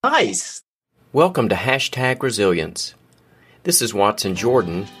Nice. Welcome to Hashtag Resilience. This is Watson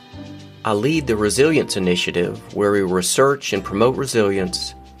Jordan. I lead the Resilience Initiative, where we research and promote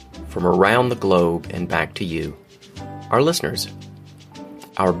resilience from around the globe and back to you, our listeners.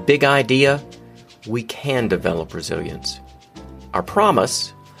 Our big idea: we can develop resilience. Our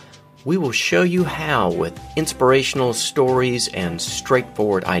promise: we will show you how with inspirational stories and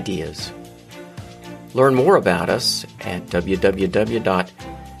straightforward ideas. Learn more about us at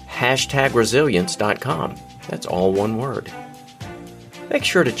www.hashtagresilience.com. That's all one word. Make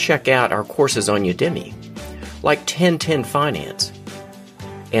sure to check out our courses on Udemy, like 1010 Finance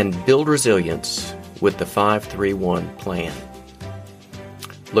and Build Resilience with the 531 Plan.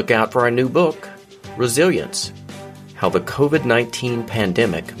 Look out for our new book, Resilience: How the COVID-19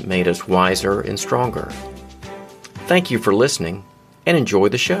 Pandemic Made Us Wiser and Stronger. Thank you for listening and enjoy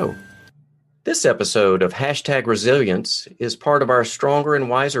the show. This episode of Hashtag Resilience is part of our Stronger and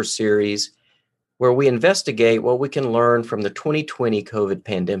Wiser series, where we investigate what we can learn from the 2020 COVID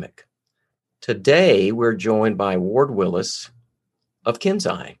pandemic. Today, we're joined by Ward Willis of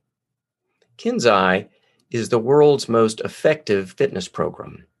Kensei. Kensei is the world's most effective fitness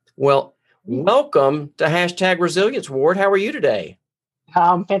program. Well, welcome to Hashtag Resilience, Ward. How are you today?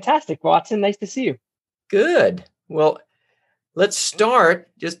 Fantastic, Watson. Nice to see you. Good. Well, let's start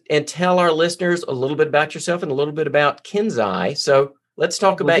and tell our listeners a little bit about yourself and a little bit about Kensei. So let's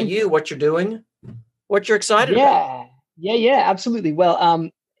talk about you, what you're doing, what you're excited about. Yeah, absolutely. Well,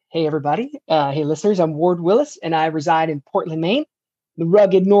 hey, everybody. Hey, listeners. I'm Ward Willis, and I reside in Portland, Maine, the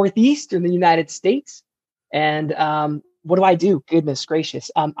rugged Northeast in the United States. And what do I do? Goodness gracious.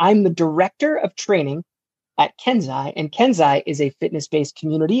 I'm the director of training at Kensei, and Kensei is a fitness-based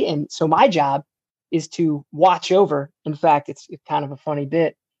community. And so my job is to watch over. In fact, it's kind of a funny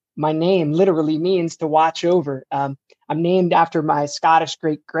bit. My name literally means to watch over. I'm named after my Scottish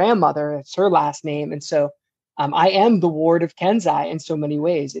great-grandmother. It's her last name. And so I am the ward of Kensei in so many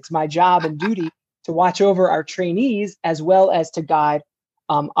ways. It's my job and duty to watch over our trainees as well as to guide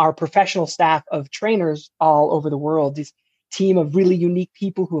our professional staff of trainers all over the world. This team of really unique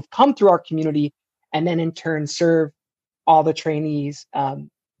people who have come through our community and then in turn serve all the trainees,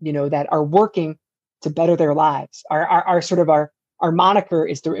 that are working to better their lives. Our moniker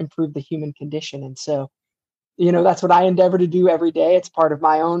is to improve the human condition. And so, that's what I endeavor to do every day. It's part of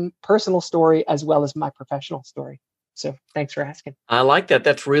my own personal story as well as my professional story. So thanks for asking. I like that.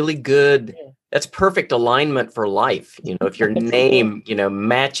 That's really good. Yeah. That's perfect alignment for life. If your name,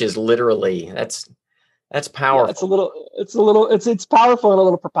 matches literally, that's powerful. Yeah, it's powerful and a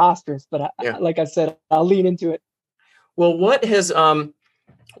little preposterous, but like I said, I'll lean into it. Well,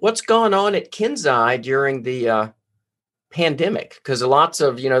 what's gone on at Kensei during the pandemic? Because lots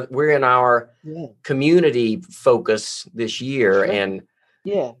of, we're in our community focus this year, sure. And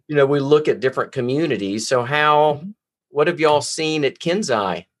we look at different communities. So what have y'all seen at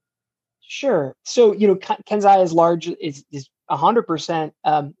Kensei? Sure. So, Kensei is large, is 100%,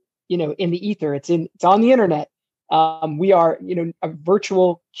 in the ether. It's on the internet. We are, a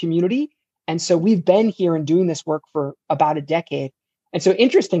virtual community. And so we've been here and doing this work for about a decade. And so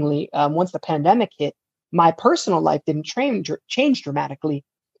interestingly, once the pandemic hit, my personal life didn't change dramatically.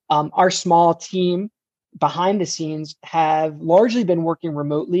 Our small team behind the scenes have largely been working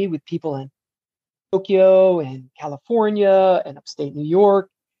remotely with people in Tokyo and California and upstate New York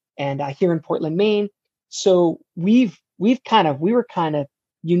and here in Portland, Maine. So we were kind of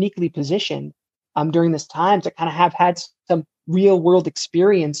uniquely positioned during this time to kind of have had some real world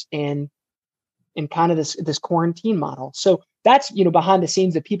experience in kind of this quarantine model. So that's, behind the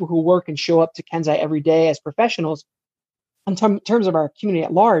scenes, the people who work and show up to Kensei every day as professionals. In terms of our community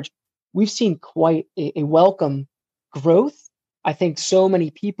at large, we've seen quite a welcome growth. I think so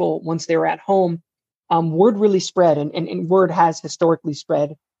many people, once they were at home, word really spread, and word has historically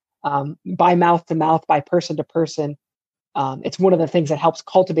spread by mouth to mouth, by person to person. It's one of the things that helps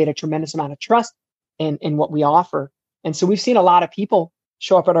cultivate a tremendous amount of trust in what we offer. And so we've seen a lot of people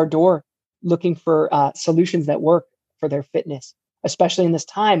show up at our door looking for solutions that work for their fitness, especially in this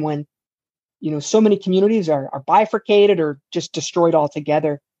time when, so many communities are bifurcated or just destroyed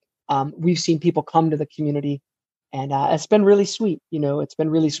altogether. We've seen people come to the community, and it's been really sweet. It's been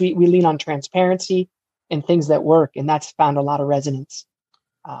really sweet. We lean on transparency and things that work, and that's found a lot of resonance,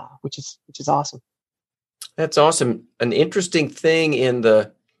 which is awesome. That's awesome. An interesting thing in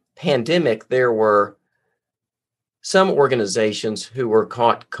the pandemic, there were some organizations who were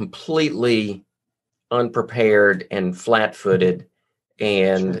caught completely unprepared and flat-footed,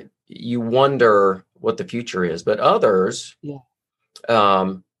 and sure. You wonder what the future is. But others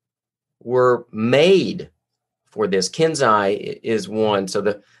were made for this. Kensei is one. So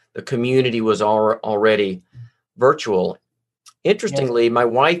the community was already virtual. Interestingly, my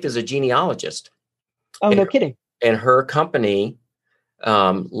wife is a genealogist. Oh, no kidding. And her company,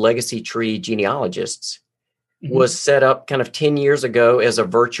 Legacy Tree Genealogists, was set up kind of 10 years ago as a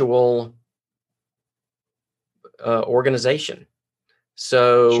virtual organization.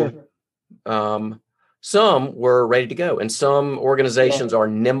 So some were ready to go, and some organizations are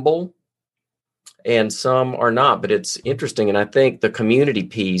nimble and some are not. But it's interesting. And I think the community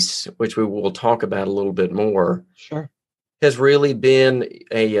piece, which we will talk about a little bit more, has really been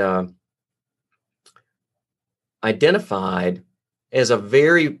identified as a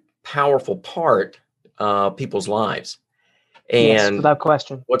very powerful part of people's lives. And yes, without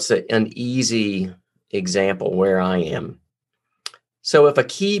question. What's an easy example where I am? So if a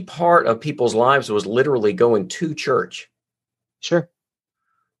key part of people's lives was literally going to church,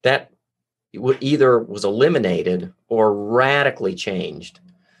 that either was eliminated or radically changed.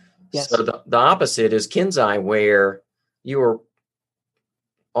 Yes. So the opposite is Kensei, where you were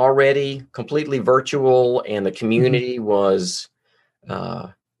already completely virtual and the community was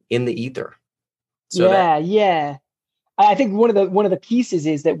in the ether. So I think one of the pieces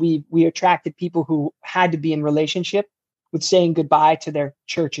is that we attracted people who had to be in relationship with saying goodbye to their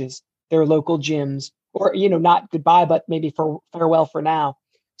churches, their local gyms, or not goodbye, but maybe for farewell for now.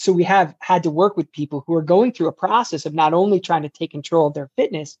 So we have had to work with people who are going through a process of not only trying to take control of their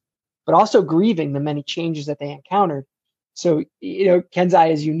fitness, but also grieving the many changes that they encountered. So,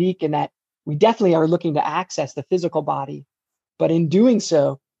 Kensei is unique in that we definitely are looking to access the physical body, but in doing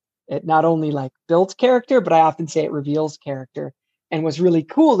so, it not only builds character, but I often say it reveals character. And what's really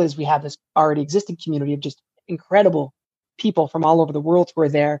cool is we have this already existing community of just incredible people from all over the world who are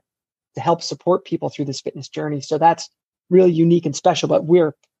there to help support people through this fitness journey. So that's really unique and special, but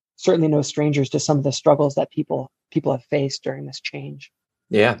we're certainly no strangers to some of the struggles that people have faced during this change.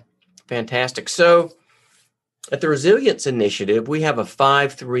 Yeah, fantastic. So at the Resilience Initiative, we have a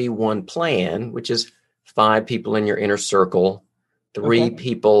 5-3-1 plan, which is 5 people in your inner circle, 3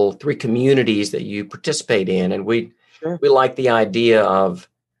 people, 3 communities that you participate in. And we like the idea of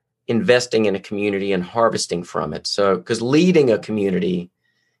investing in a community and harvesting from it. So, because leading a community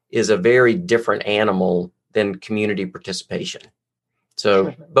is a very different animal than community participation.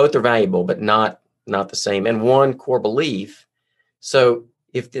 So both are valuable, but not the same. And one core belief. So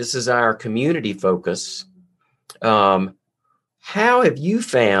if this is our community focus, how have you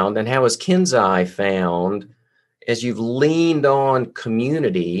found, and how has Kensei found, as you've leaned on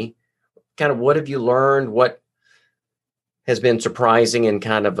community, kind of what have you learned? What has been surprising in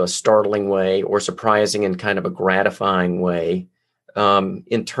kind of a startling way, or surprising in kind of a gratifying way,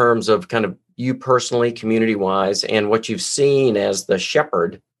 in terms of kind of you personally, community-wise, and what you've seen as the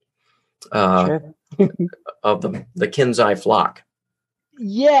shepherd of the Kensei flock?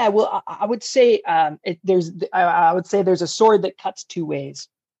 Yeah, well, I would say there's a sword that cuts 2 ways.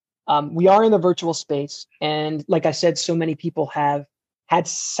 We are in the virtual space, and like I said, so many people have had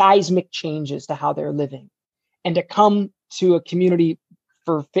seismic changes to how they're living, and to come to a community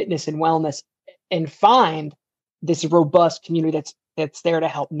for fitness and wellness and find this robust community that's there to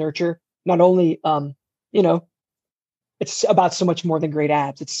help nurture. Not only, it's about so much more than great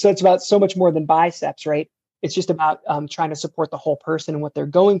abs. It's about so much more than biceps, right? It's just about trying to support the whole person and what they're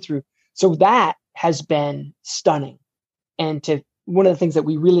going through. So that has been stunning. And one of the things that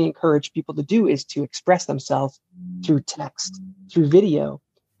we really encourage people to do is to express themselves through text, through video.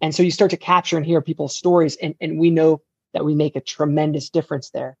 And so you start to capture and hear people's stories, and we know that we make a tremendous difference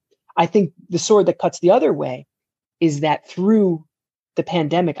there. I think the sword that cuts the other way is that through the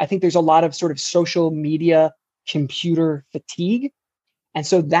pandemic, I think there's a lot of sort of social media, computer fatigue. And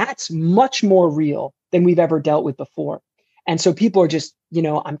so that's much more real than we've ever dealt with before. And so people are just,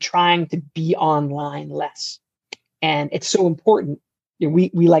 I'm trying to be online less. And it's so important. We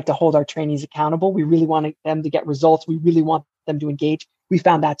like to hold our trainees accountable. We really want them to get results. We really want them to engage. We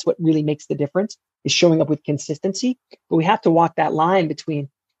found that's what really makes the difference, is showing up with consistency. But we have to walk that line between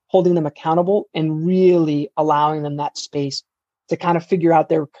holding them accountable and really allowing them that space to kind of figure out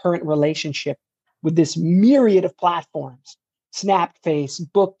their current relationship with this myriad of platforms, Snapface,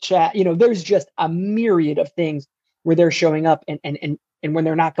 Book Chat. There's just a myriad of things where they're showing up, and when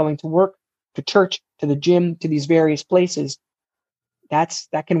they're not going to work, to church, to the gym, to these various places, that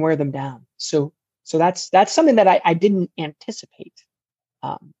can wear them down. So that's something that I didn't anticipate,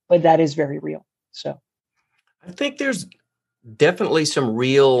 but that is very real. So I think there's definitely some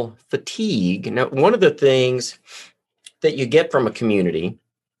real fatigue. Now, one of the things that you get from a community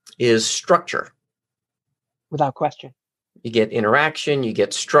is structure. Without question. You get interaction, you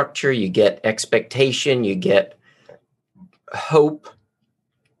get structure, you get expectation, you get hope,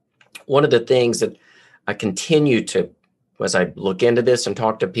 one of the things that I continue to, as I look into this and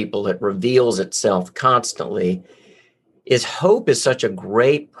talk to people, it reveals itself constantly, is hope is such a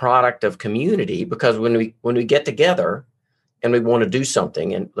great product of community, because when we get together and we want to do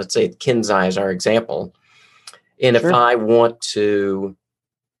something, and let's say Kensei is our example, and if I want to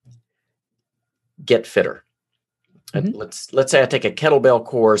get fitter, let's say I take a kettlebell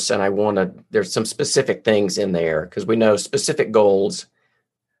course and I want to, there's some specific things in there, because we know specific goals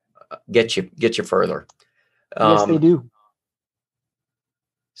get you further. Yes, they do.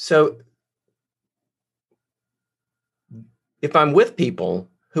 So if I'm with people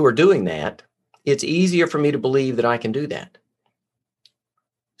who are doing that, it's easier for me to believe that I can do that.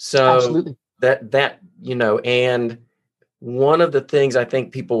 So absolutely. that and one of the things I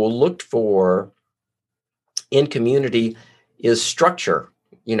think people will look for in community is structure,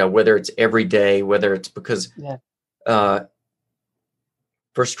 whether it's every day, whether it's because for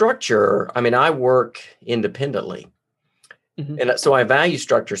structure, I mean, I work independently. And so I value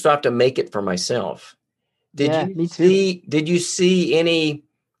structure. So I have to make it for myself. Did you see any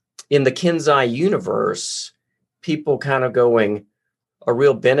in the Kensei universe, people kind of going, a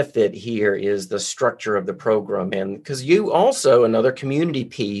real benefit here is the structure of the program? And because you also, another community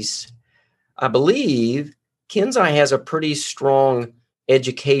piece, I believe Kensei has a pretty strong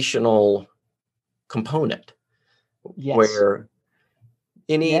educational component. Yes. Where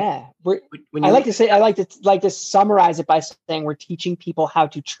I like to summarize it by saying we're teaching people how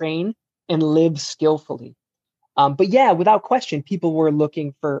to train and live skillfully. But yeah, without question, people were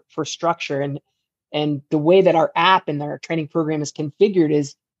looking for structure, and the way that our app and our training program is configured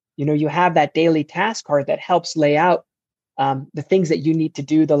is, you have that daily task card that helps lay out the things that you need to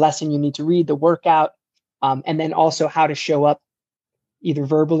do, the lesson you need to read, the workout, and then also how to show up either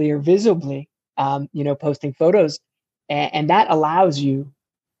verbally or visibly, posting photos. And that allows you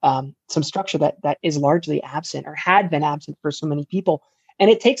some structure that is largely absent or had been absent for so many people. And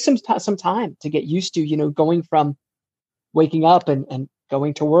it takes some time to get used to, going from waking up and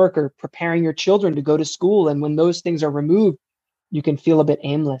going to work or preparing your children to go to school. And when those things are removed, you can feel a bit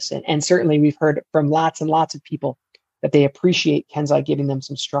aimless. And certainly we've heard from lots and lots of people that they appreciate Kensei giving them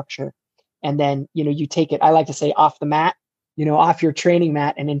some structure. And then, you take it, I like to say, off the mat, off your training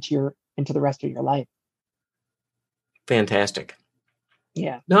mat and into the rest of your life. Fantastic.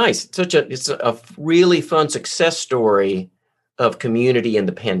 Yeah. Nice. It's a really fun success story of community in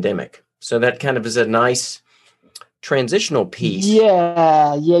the pandemic. So that kind of is a nice transitional piece.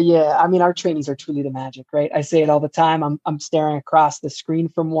 Yeah. I mean, our trainings are truly the magic, right? I say it all the time. I'm staring across the screen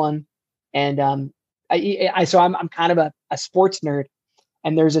from one, and I'm kind of a sports nerd,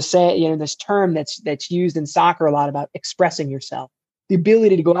 and there's this term that's used in soccer a lot about expressing yourself, the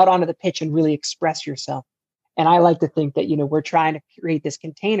ability to go out onto the pitch and really express yourself. And I like to think that, we're trying to create this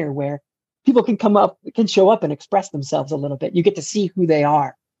container where people can show up and express themselves a little bit. You get to see who they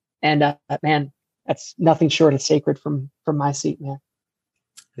are. And man, that's nothing short of sacred from my seat, man.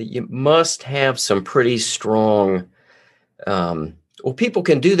 You must have some pretty strong, people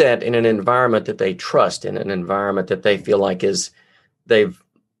can do that in an environment that they trust, in an environment that they feel like they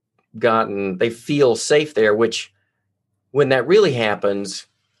feel safe there, which when that really happens,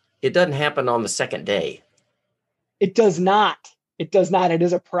 it doesn't happen on the second day. It does not. It does not. It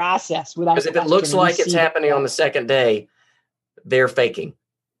is a process without. Because if it looks like it's happening on the second day, they're faking.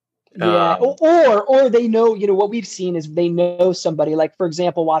 Yeah. Or they know, what we've seen is they know somebody, like, for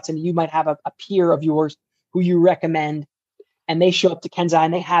example, Watson, you might have a peer of yours who you recommend, and they show up to Kensei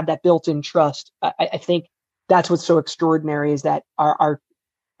and they have that built-in trust. I think that's what's so extraordinary, is that our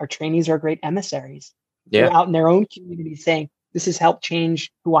trainees are great emissaries. Yeah. They're out in their own community saying, this has helped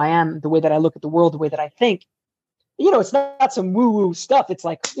change who I am, the way that I look at the world, the way that I think. It's not some woo-woo stuff. It's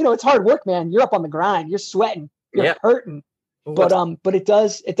like, it's hard work, man. You're up on the grind. You're sweating. You're hurting. But it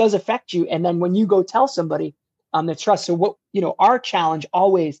does affect you. And then when you go tell somebody that trust. So what, our challenge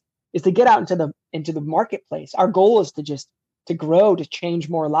always is to get out into the marketplace. Our goal is to grow, to change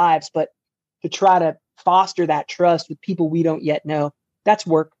more lives, but to try to foster that trust with people we don't yet know. That's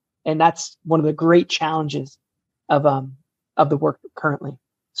work. And that's one of the great challenges of the work currently.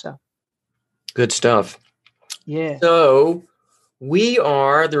 So good stuff. Yeah. So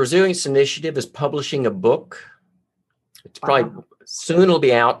the Resilience Initiative is publishing a book. It's probably soon it'll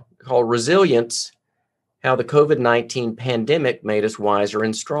be out, called Resilience: How the COVID-19 Pandemic Made Us Wiser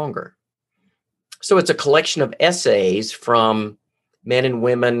and Stronger. So it's a collection of essays from men and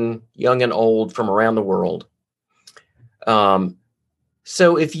women, young and old, from around the world.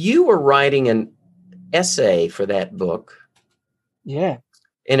 So if you were writing an essay for that book, yeah,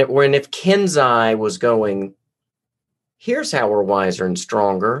 and if Kensei was going, Here's how we're wiser and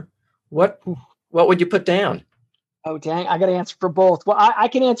stronger. What would you put down? Oh, dang. I got to answer for both. Well, I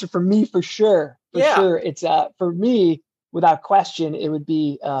can answer for me for sure. For Yeah. sure. It's for me, without question, it would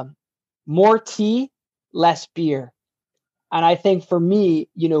be more tea, less beer. And I think for me,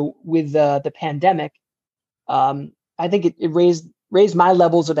 with the pandemic, I think it raised my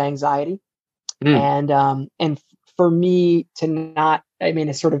levels of anxiety. Mm. And for me to not, I mean,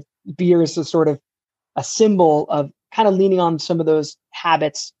 it's sort of beer is a sort of a symbol of kind of leaning on some of those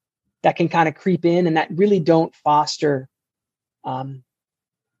habits that can kind of creep in and that really don't foster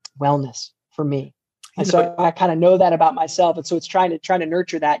wellness for me. And so I kind of know that about myself. And so it's trying to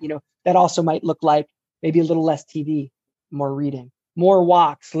nurture that, that also might look like maybe a little less TV, more reading, more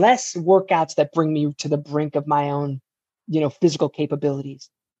walks, less workouts that bring me to the brink of my own, physical capabilities.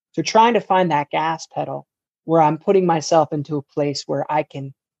 So trying to find that gas pedal where I'm putting myself into a place where I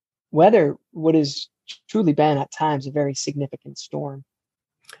can weather what has truly been at times a very significant storm.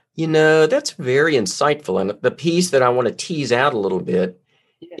 That's very insightful. And the piece that I want to tease out a little bit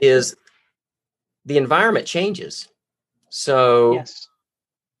is the environment changes. So yes.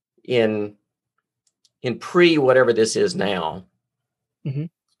 in pre whatever this is now, mm-hmm.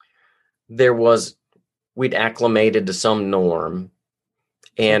 we'd acclimated to some norm,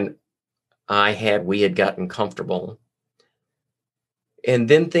 and we had gotten comfortable. And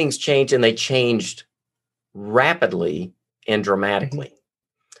then things changed, and they changed rapidly and dramatically. Mm-hmm.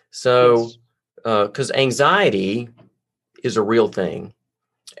 So, because anxiety is a real thing.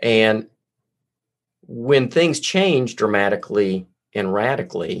 And when things change dramatically and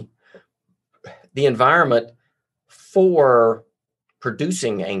radically, the environment for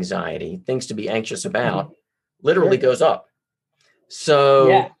producing anxiety, things to be anxious about, literally goes up.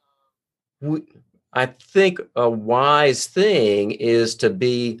 So I think a wise thing is to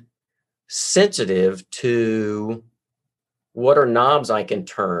be sensitive to what are knobs I can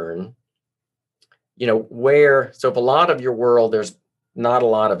turn, so if a lot of your world, there's not a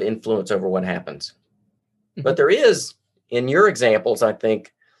lot of influence over what happens, but there is, in your examples, I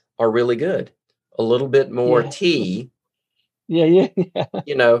think are really good. A little bit more tea,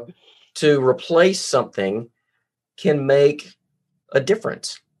 to replace something can make a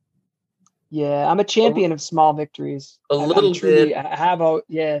difference. Yeah, I'm a champion of small victories. A little bit. I have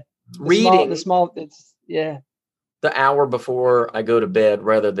reading the small. It's the hour before I go to bed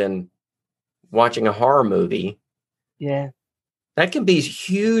rather than watching a horror movie. Yeah, that can be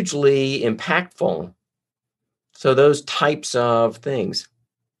hugely impactful. So those types of things.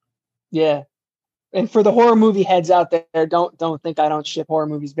 Yeah, and for the horror movie heads out there, don't think I don't ship horror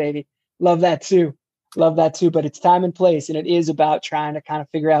movies, baby. Love that too. But it's time and place, and it is about trying to kind of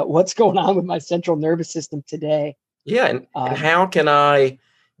figure out what's going on with my central nervous system today. Yeah, and how can I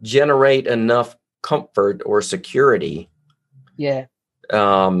generate enough comfort or security? Yeah.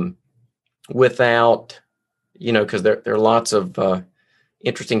 Without, because there are lots of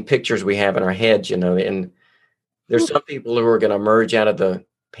interesting pictures we have in our heads, and there's some people who are going to emerge out of the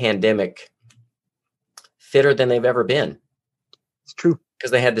pandemic fitter than they've ever been. It's true.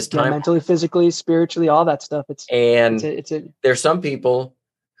 Because they had this time, mentally, physically, spiritually, all that stuff. There's some people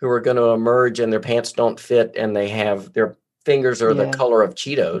who are going to emerge and their pants don't fit and they have their fingers are the color of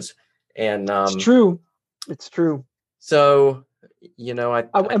Cheetos. And it's true. So,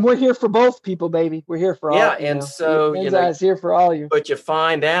 and we're here for both people, baby. We're here for all. Yeah, and so Ken's here for all you. But you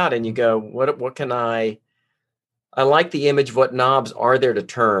find out and you go, what can I like the image of what knobs are there to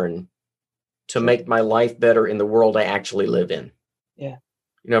turn to make my life better in the world I actually live in. Yeah.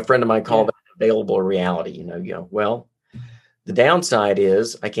 A friend of mine called that available reality. Well, the downside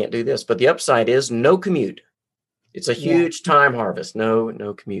is I can't do this, but the upside is no commute. It's a huge time harvest.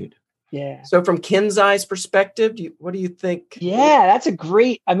 No commute. Yeah. So from Kenzai's perspective, what do you think? Yeah, that's a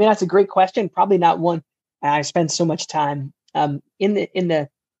great question. Probably not one I spend so much time in the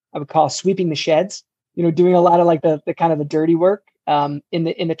I would call sweeping the sheds, doing a lot of like the kind of the dirty work in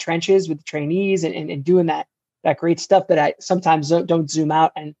the trenches with the trainees and doing that great stuff that I sometimes don't zoom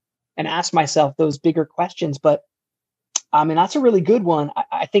out and ask myself those bigger questions. But I mean, that's a really good one.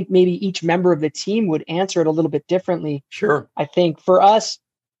 I think maybe each member of the team would answer it a little bit differently. Sure. I think for us,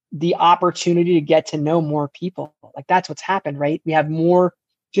 the opportunity to get to know more people, like that's what's happened, right? We have more,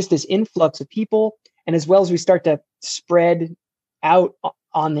 just this influx of people. And as well as we start to spread out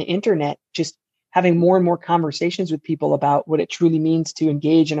on the internet, just having more and more conversations with people about what it truly means to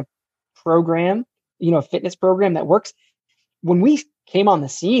engage in a program, a fitness program that works. When we came on the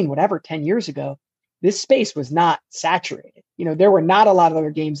scene, 10 years ago, this space was not saturated. There were not a lot of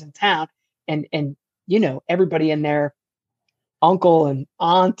other games in town, and everybody and their uncle and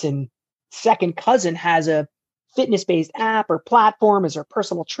aunt and second cousin has a fitness-based app or platform as their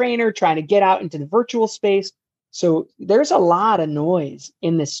personal trainer, trying to get out into the virtual space. So there's a lot of noise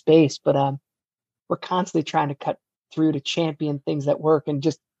in this space, but we're constantly trying to cut through to champion things that work. And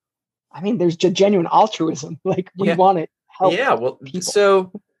just, I mean, there's genuine altruism. Like we want to help people.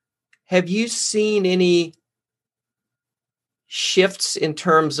 So have you seen any shifts in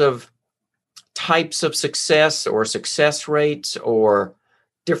terms of types of success or success rates or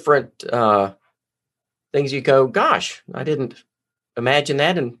different things you go, gosh, I didn't imagine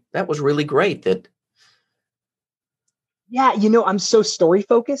that. And that was really great. Yeah, I'm so story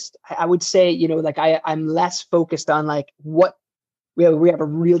focused. I would say, like I'm less focused on like what we have a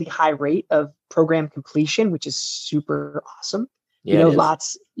really high rate of program completion, which is super awesome. Yeah,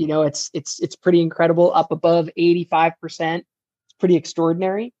 lots, it's pretty incredible, up above 85%. It's pretty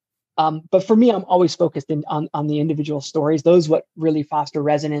extraordinary. But for me, I'm always focused on the individual stories, those what really foster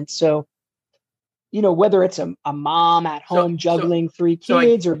resonance. So, whether it's a mom at home juggling three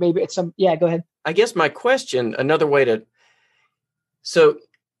kids, or maybe it's go ahead. I guess my question, another way so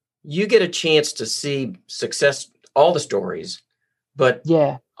you get a chance to see success, all the stories, but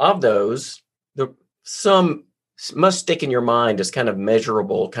of those, some must stick in your mind as kind of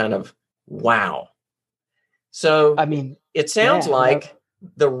measurable, kind of wow. So I mean, it sounds like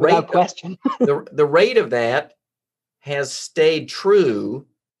the rate, without question, the rate of that has stayed true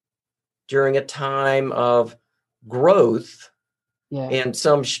during a time of growth and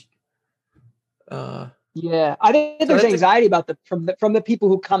some. I think there's anxiety about from the people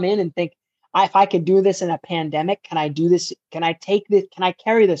who come in and think, if I could do this in a pandemic, can I do this? Can I take this? Can I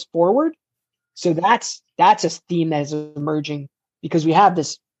carry this forward? So that's a theme that is emerging, because we have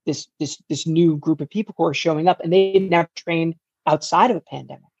this new group of people who are showing up and they've never trained outside of a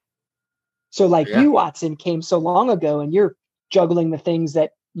pandemic. So like you, Watson, came so long ago and you're juggling the things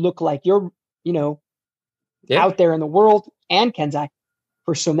that look like you're, out there in the world. And Kenzai,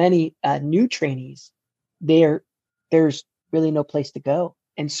 for so many new trainees, there's really no place to go.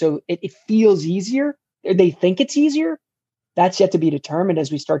 And so it feels easier. They think it's easier. That's yet to be determined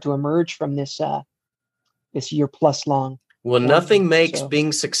as we start to emerge from this year plus long. Well, nothing makes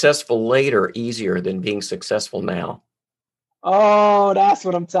being successful later easier than being successful now. Oh, that's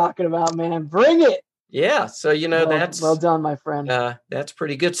what I'm talking about, man. Bring it. Yeah. So, that's well done, my friend. That's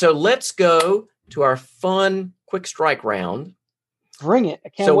pretty good. So let's go to our fun quick strike round. Bring it. I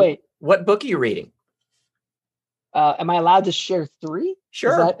can't wait. What book are you reading? Am I allowed to share 3?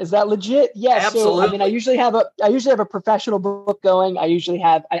 Sure. Is that legit? Yeah. Absolutely. So, I mean, I usually have a professional book going. I usually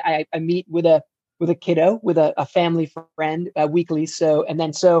have, I meet with a kiddo, with a family friend weekly. And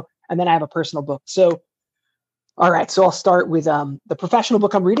then I have a personal book. So, all right. So I'll start with the professional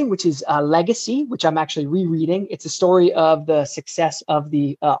book I'm reading, which is Legacy, which I'm actually rereading. It's a story of the success of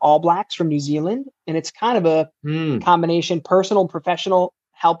the All Blacks from New Zealand. And it's kind of a combination personal and professional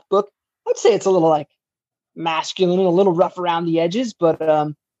help book. I'd say it's a little like masculine and a little rough around the edges, but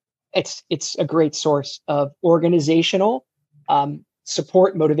it's a great source of organizational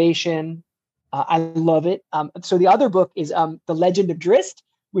support, motivation. I love it. So the other book is The Legend of Drizzt,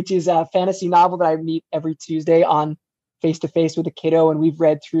 which is a fantasy novel that I meet every Tuesday on face-to-face with a kiddo. And we've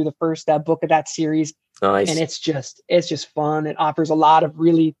read through the first book of that series. Nice. And it's just fun. It offers a lot of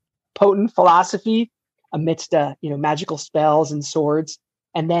really potent philosophy amidst, magical spells and swords.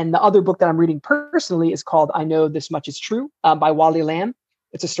 And then the other book that I'm reading personally is called I Know This Much Is True by Wally Lamb.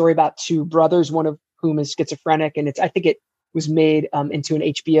 It's a story about 2 brothers, one of whom is schizophrenic. And I think it was made into an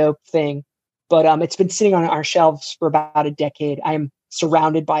HBO thing, but it's been sitting on our shelves for about a decade. I am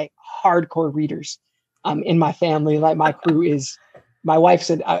surrounded by hardcore readers in my family. Like my crew is, my wife's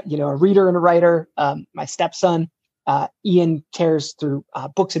a reader and a writer. My stepson, Ian, tears through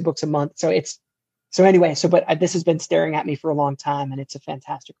books and books a month. But this has been staring at me for a long time, and it's a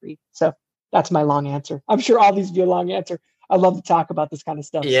fantastic read. So that's my long answer. I'm sure all these will be a long answer. I love to talk about this kind of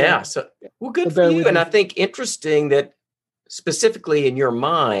stuff. Yeah. Well, good for you. And I think interesting that specifically in your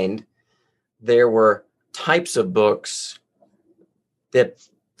mind, there were types of books that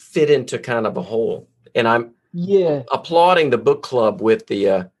fit into kind of a whole. And I'm applauding the book club with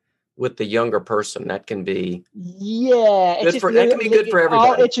the younger person. That can be that can be good for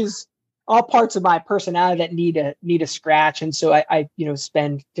everybody. All parts of my personality that need a scratch, and so I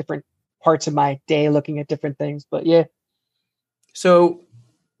spend different parts of my day looking at different things. But yeah. So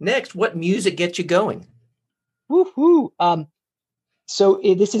next, what music gets you going? Woohoo! So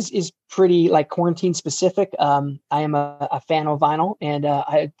this is pretty like quarantine specific. I am a fan of vinyl, and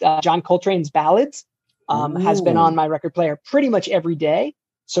John Coltrane's Ballads has been on my record player pretty much every day.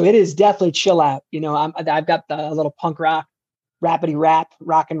 So it is definitely chill out. I've got the little punk rock rappity rap,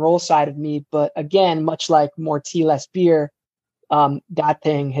 rock and roll side of me. But again, much like more tea, less beer, that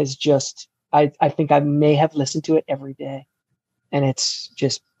thing has just, I think I may have listened to it every day, and it's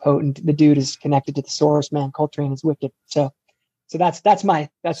just potent. The dude is connected to the source, man. Coltrane is wicked. So that's John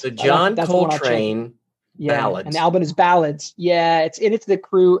that's Coltrane ballads. And the ballads. album is ballads. Yeah, it's the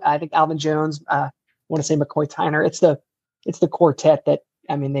crew. I think Alvin Jones. I want to say McCoy Tyner. It's the quartet that,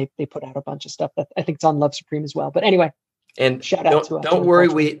 I mean, they put out a bunch of stuff that I think it's on Love Supreme as well. But anyway, And shout out to don't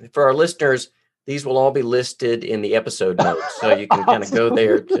worry, for our listeners, these will all be listed in the episode notes, so you can kind of go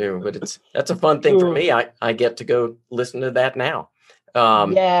there too. But that's a fun thing for me. I get to go listen to that now.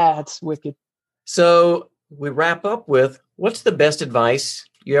 Yeah, it's wicked. So we wrap up with, what's the best advice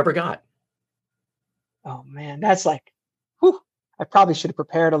you ever got? Oh man, that's like, whew, I probably should have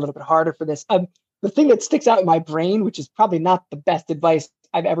prepared a little bit harder for this. The thing that sticks out in my brain, which is probably not the best advice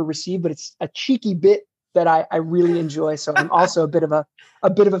I've ever received, but it's a cheeky bit that I really enjoy. So I'm also a bit of a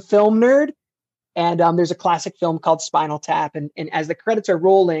film nerd. And there's a classic film called Spinal Tap. And as the credits are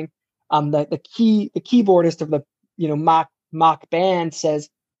rolling, the keyboardist of the, mock band says,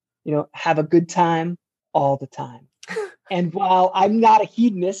 have a good time all the time. And while I'm not a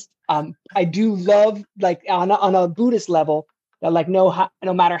hedonist, I do love, like, on a Buddhist level, that, like, no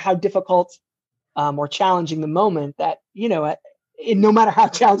matter how difficult or challenging the moment, that, no matter how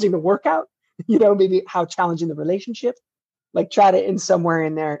challenging the workout, maybe how challenging the relationship, like, try to, in somewhere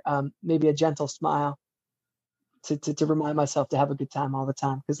in there, maybe a gentle smile to remind myself to have a good time all the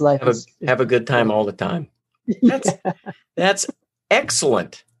time, because life have a good time all the time. That's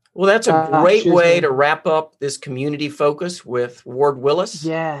excellent. Well, that's a great way to wrap up this community focus with Ward Willis.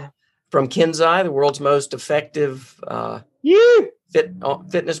 Yeah. From Kenzai, the world's most effective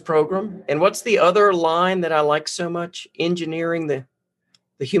fitness program. And what's the other line that I like so much? Engineering the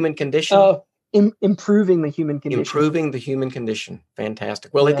human condition. Oh, improving the human condition. Improving the human condition.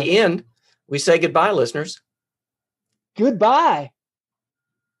 Fantastic. Well, at the end, we say goodbye, listeners. Goodbye,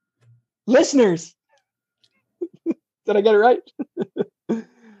 listeners. Did I get it right?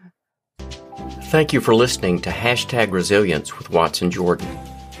 Thank you for listening to #Resilience with Watson Jordan.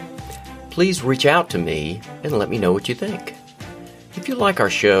 Please reach out to me and let me know what you think. If you like our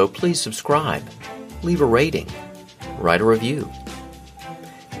show, please subscribe, leave a rating, write a review.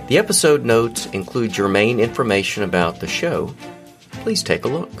 The episode notes include germane information about the show. Please take a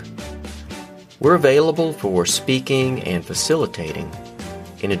look. We're available for speaking and facilitating,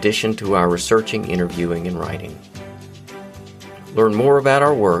 in addition to our researching, interviewing, and writing. Learn more about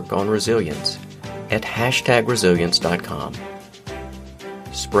our work on resilience at #resilience.com.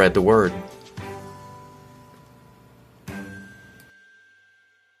 Spread the word.